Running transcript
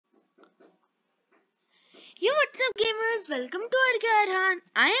Yo, what's up, gamers? Welcome to RK Arhan.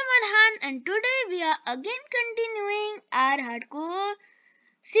 I am Arhan, and today we are again continuing our Hardcore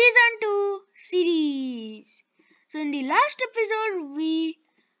Season 2 series. So, in the last episode, we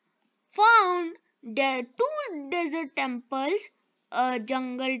found the two desert temples, a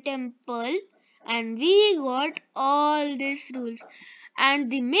jungle temple, and we got all these rules. And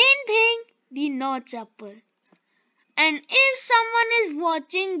the main thing, the North Chapel. And if someone is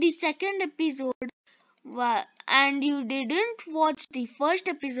watching the second episode, and you didn't watch the first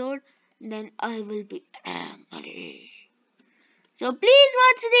episode, then I will be angry. So please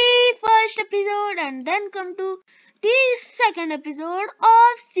watch the first episode and then come to the second episode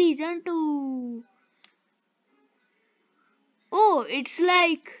of season 2. Oh, it's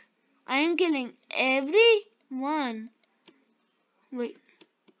like I am killing everyone. Wait,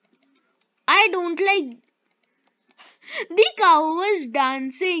 I don't like. The cow was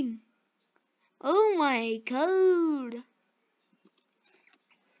dancing. Oh my god.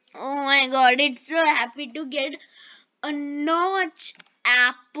 Oh my god, it's so happy to get a notch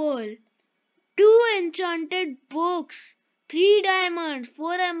apple, 2 enchanted books, 3 diamonds,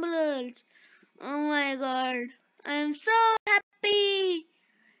 4 emeralds. Oh my god, I'm so happy!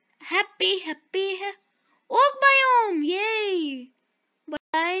 Happy. Oak biome, yay! But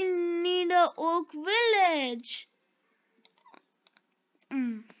I need a oak village.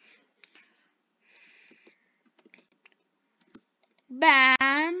 Mm.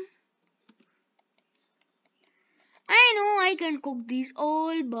 Bam! I know I can cook these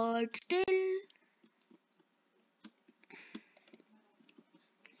all, but still.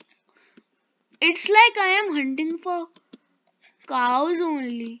 It's like I am hunting for cows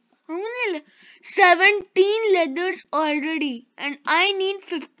only. How many? 17 leathers already, and I need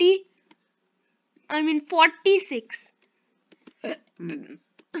 46.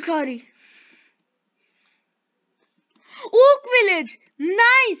 Sorry. Oak Village,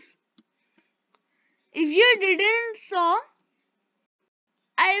 nice. If you didn't saw,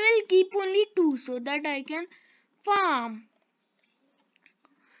 I will keep only 2 so that I can farm.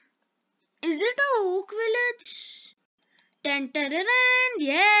 Is it a Oak Village? Tan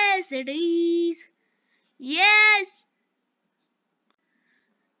yes, it is. Yes.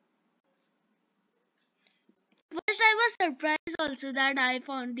 First, I was surprised also that I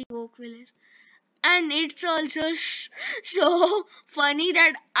found the Oak Village. And it's also so funny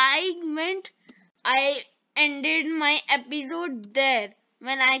that I ended my episode there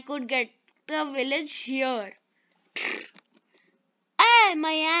when I could get the village here. Ah,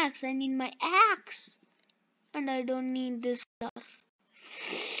 my axe. I need my axe. And I don't need this flower.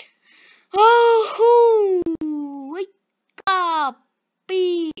 Oh, wake up.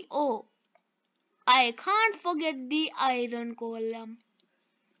 Oh, I can't forget the iron column.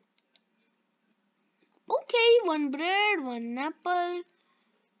 Okay, 1 bread, 1 apple.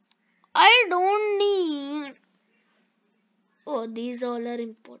 I don't need. Oh, these all are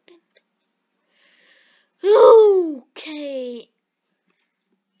important. Okay.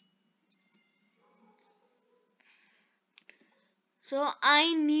 So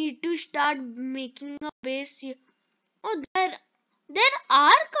I need to start making a base here. Oh, there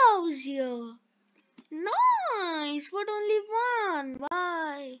are cows here. Nice, but only one.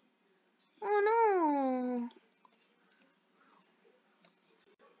 Why? Oh no.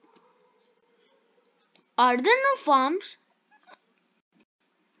 Are there no farms?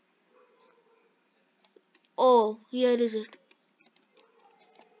 Oh, here is it.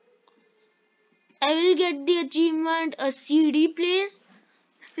 I will get the achievement a CD place.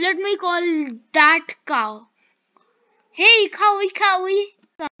 Let me call that cow. Hey, cowie, cowie.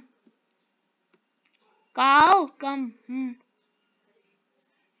 Come. Cow, come.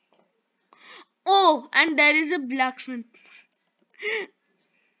 Oh, and there is a blacksmith.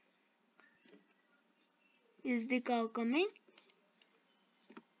 Is the cow coming?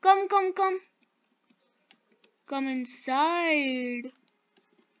 Come. Come inside.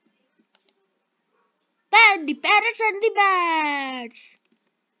 The parrots and the bats.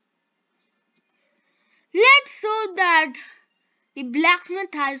 Let's hope that the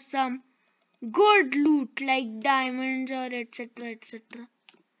blacksmith has some good loot like diamonds or etc.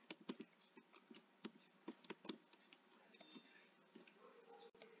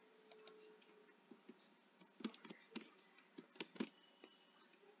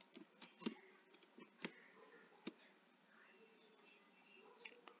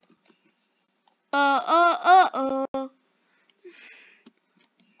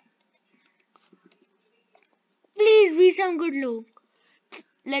 Please be some good luck.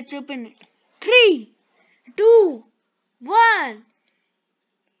 Let's open it. 3, 2, 1.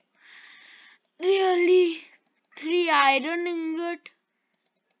 Really? iron ingot.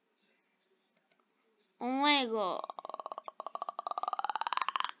 Oh my god.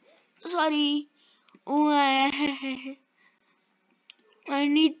 Sorry. Oh my. I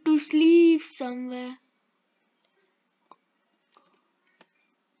need to sleep somewhere.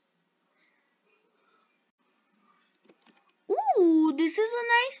 Ooh, this is a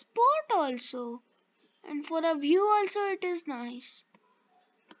nice spot also. And for a view also it is nice.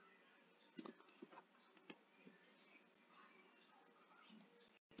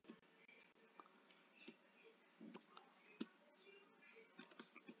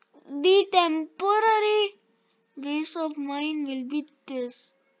 The temporary base of mine will be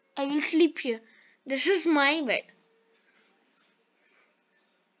this. I will sleep here. This is my bed.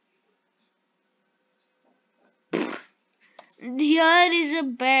 Here is a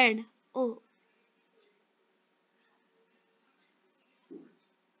bed. Oh.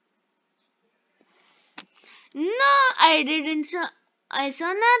 No, I didn't saw. I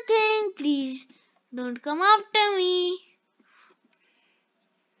saw nothing. Please don't come after me.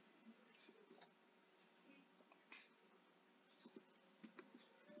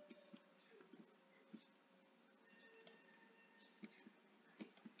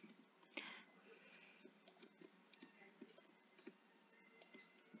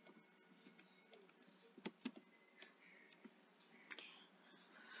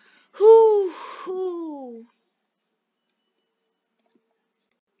 Whoo.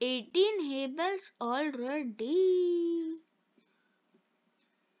 18 hay bales already.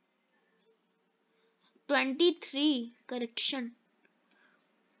 23. Correction.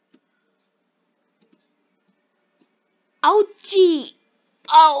 Ouchie.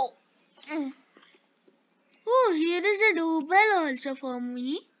 Ow. Oh, here is a doorbell also for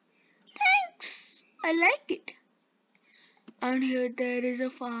me. Thanks. I like it. And here there is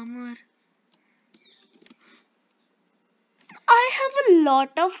a farmer. I have a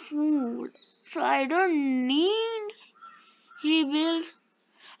lot of food, so I don't need hay bales.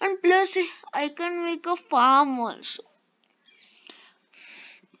 And plus, I can make a farm also.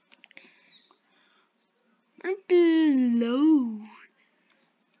 And below,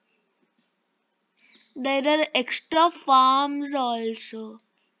 there are extra farms also,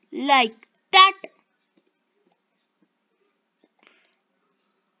 like that.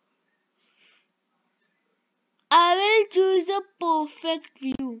 I will choose a perfect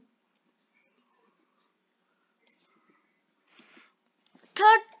view.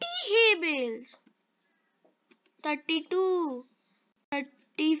 30 hay bales. 32.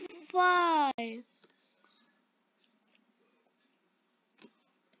 35.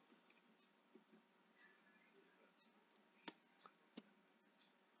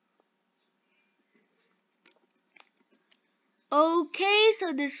 Okay,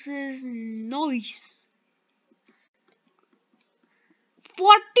 so this is nice.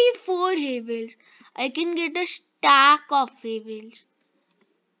 44 hay bales. I can get a stack of hay bales.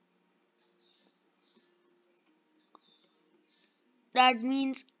 That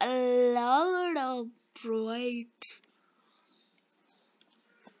means a lot of brights.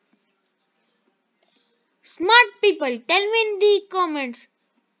 Smart people, tell me in the comments,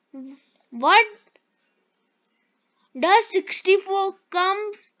 what does 64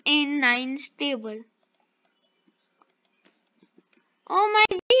 comes in 9's table? Oh my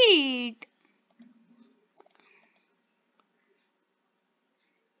wait.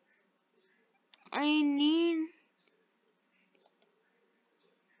 I need,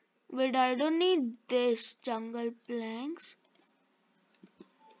 but I don't need this jungle planks.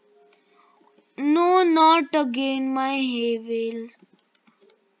 No, not again my hay bale.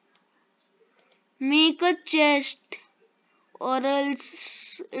 Make a chest or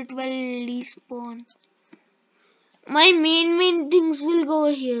else it will respawn. My main things will go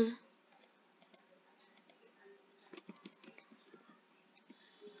here.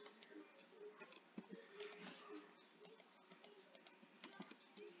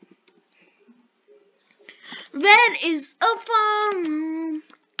 Where is a farm?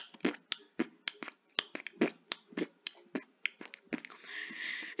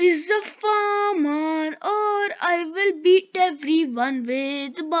 Is a farmer, or I will beat everyone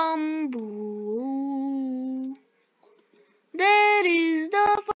with bamboo. There is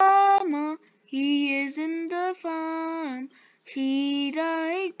the farmer, he is in the farm. She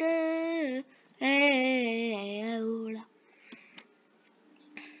right there.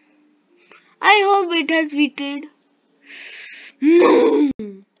 I hope it has waited. No,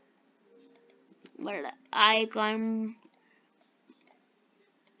 but I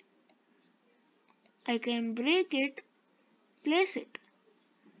can break it, place it.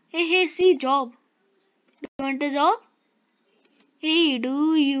 Hey, see, job. Do you want a job? Hey,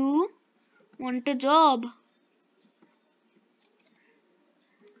 do you want a job?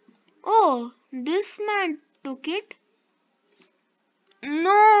 Oh, this man took it.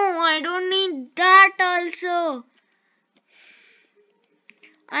 No, I don't need that also.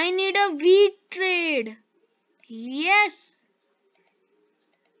 I need a wheat trade. Yes.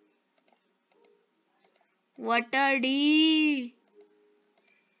 What a deal.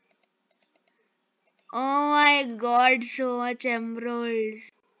 Oh my god, so much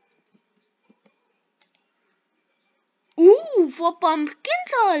emeralds. Ooh, for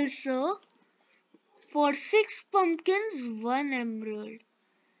pumpkins also. For 6 pumpkins, 1 emerald.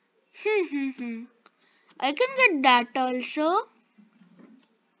 I can get that also.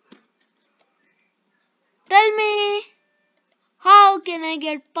 Tell me, how can I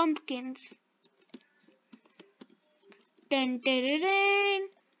get pumpkins? Ten, ten,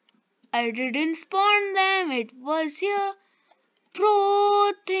 I didn't spawn them, it was here.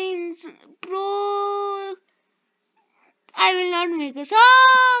 Pro things, pro. I will not make a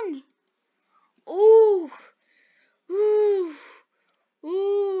song. Ooh, ooh,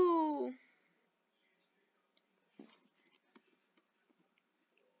 ooh.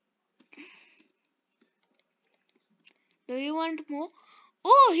 Do you want more?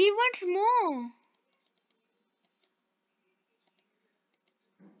 Oh, he wants more.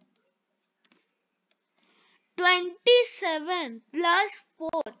 27 plus 4,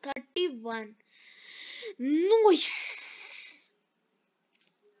 31. Nice.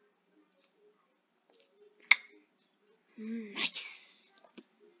 Nice.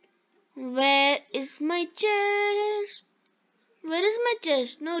 Where is my chest? Where is my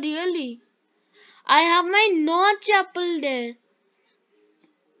chest? No, really. I have my notch apple there.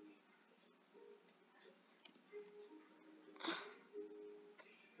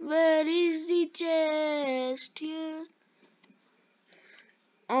 Where is the chest here?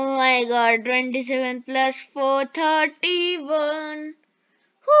 Oh my god, 27 plus 4, 31.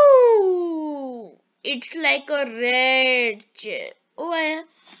 Whoo! It's like a red chest. I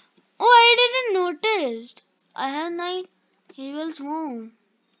didn't notice. I have 9. He will move.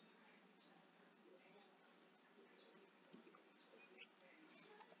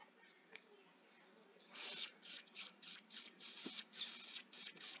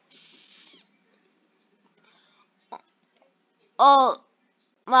 Oh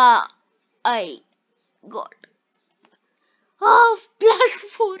my god. Oh, plus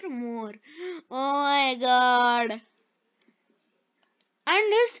 4 more. Oh my god.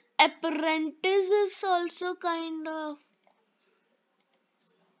 And his apprentice is also kind of.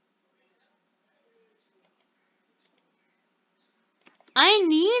 I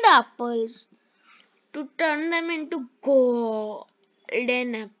need apples to turn them into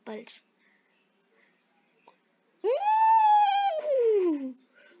golden apples. Ooh,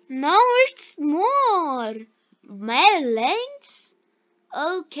 now it's more melons.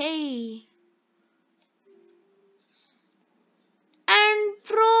 Okay. And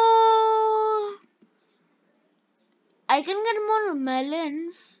I can get more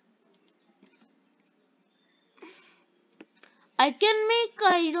melons. I can make,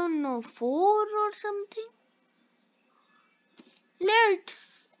 I don't know, 4 or something.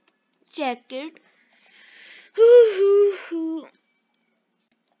 Let's check it.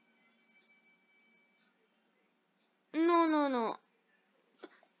 No, no, no.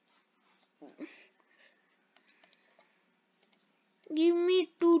 Give me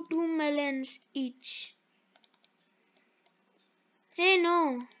two melons each. Hey,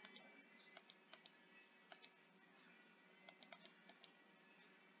 no.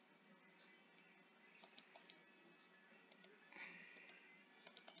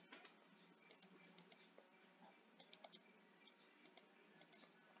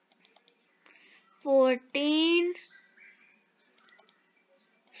 Fourteen,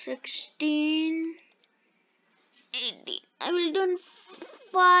 16, 18. I will do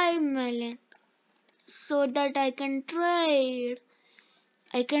 5 melon so that I can trade.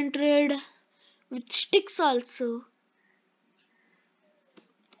 I can trade with sticks also.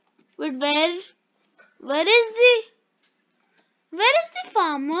 But where is the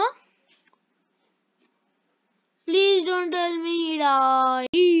farmer? Please don't tell me he died.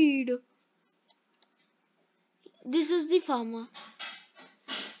 This is the farmer.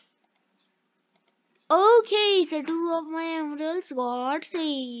 Okay, so 2 of my emeralds got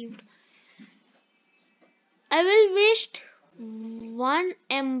saved. I will waste 1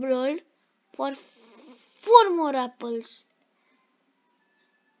 emerald for 4 more apples.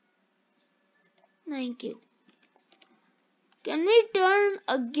 Thank you. Can we turn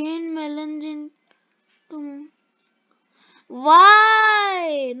again melons into...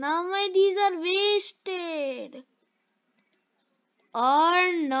 Why? Now my these are wasted.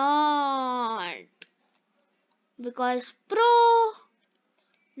 Or not. Because Pro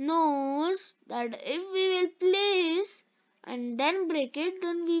knows that if we will place and then break it,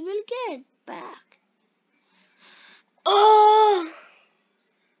 then we will get back. Oh!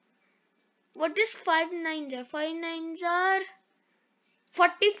 What is 5 nines? 5 nines are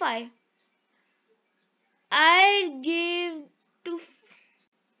 45. I gave to.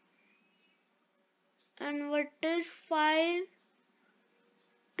 And what is 5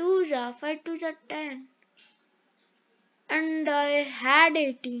 twos are? 5 twos are 10. And I had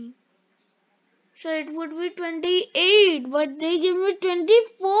 18. So it would be 28. But they give me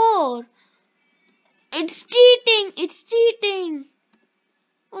 24. It's cheating. It's cheating.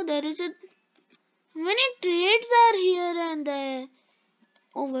 Oh, there is a. How many trades are here and there?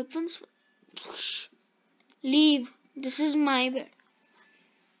 Oh, weapons. Leave. This is my bed.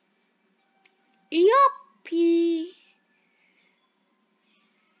 Yuppie.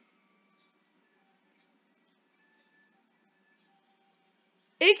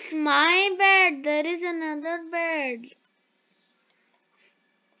 It's my bed. There is another bed.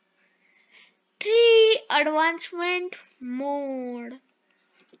 3 advancement mode.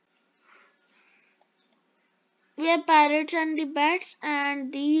 We have pirates and the bats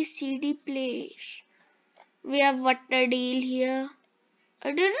and the CD plays. We have water deal here.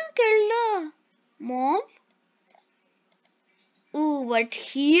 I didn't kill the mom. Ooh, but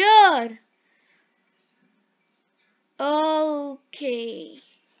here. Okay.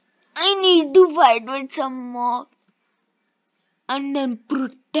 I need to fight with some mob and then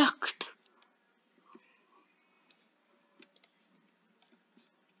protect.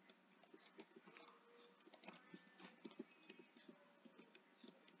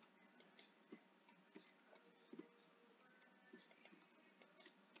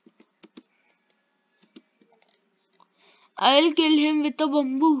 I'll kill him with a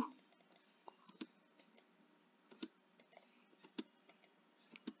bamboo.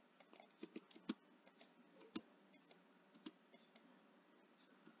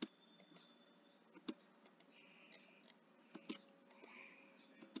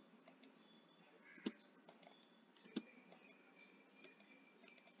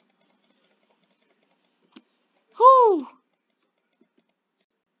 Whoo!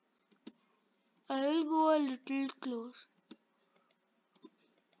 I'll go a little close.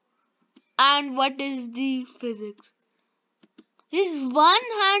 And what is the physics? His one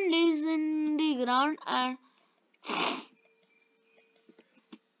hand is in the ground and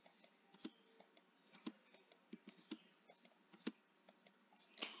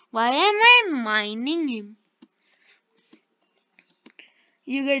why am I mining him?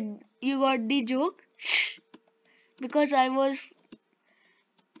 You got the joke? Because I was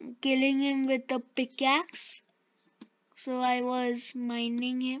killing him with a pickaxe. So I was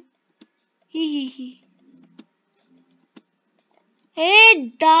mining him. Hee hee hee.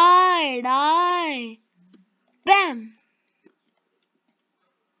 Hey, die! Bam!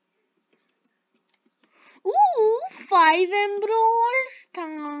 Ooh, 5 emeralds.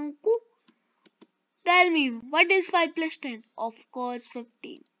 Thank you. Tell me, what is 5 plus 10? Of course,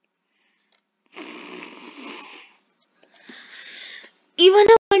 15. Even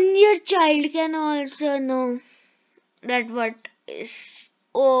a 1-year child can also know that what is.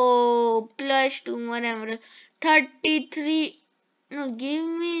 Oh, plus 2 more emerald. 33. No, give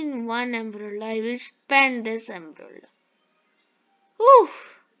me 1 emerald. I will spend this emerald. Whew.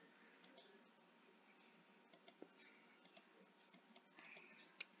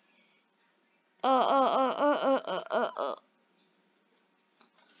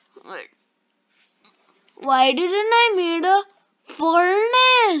 Why didn't I made a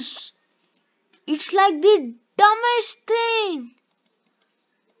furnace? It's like the dumbest thing.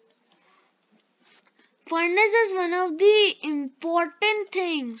 Furnace is one of the important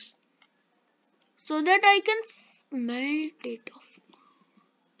things so that I can melt it off.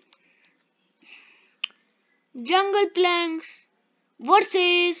 Jungle planks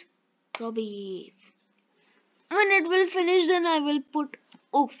versus Robbie. When it will finish, then I will put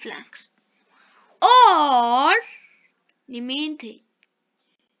oak planks. Or the main thing,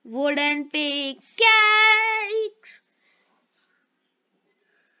 wooden pickaxe.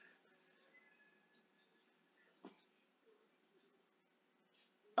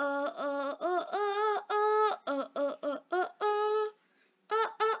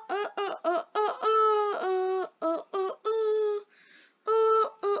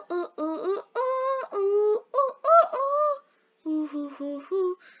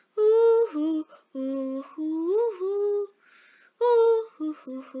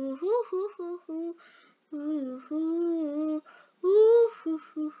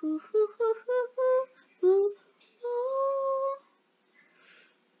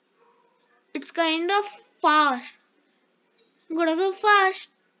 It's kind of fast. Gotta go fast.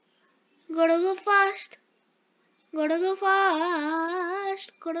 Gotta go fast. Gotta go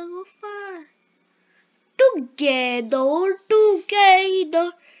fast. Gotta go fast. Together,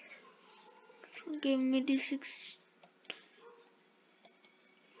 together. Give me the 6.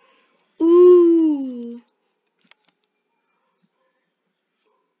 Ooh.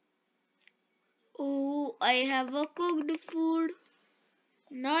 Oh, I have a cooked food.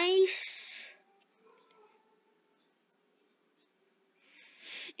 Nice.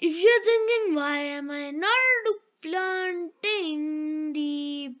 If you're thinking why am I not planting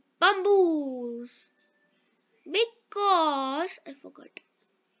the bamboos? Because I forgot.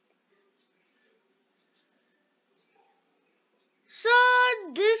 So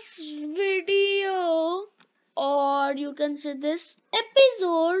this video, or you can say this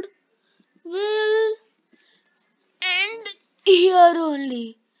episode, will end here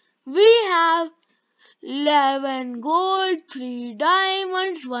only. We have 11 gold, 3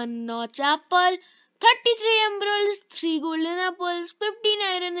 diamonds, 1 notch apple, 33 emeralds, 3 golden apples, 15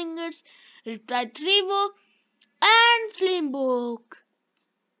 iron ingots, reptile 3 bow, and flame book,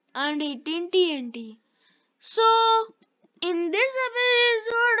 and 18 TNT. So, in this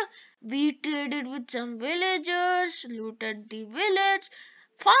episode, we traded with some villagers, looted the village,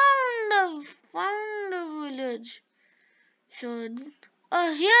 found a village. So,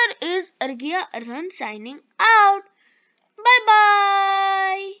 here is Argia Arhan signing out. Bye bye.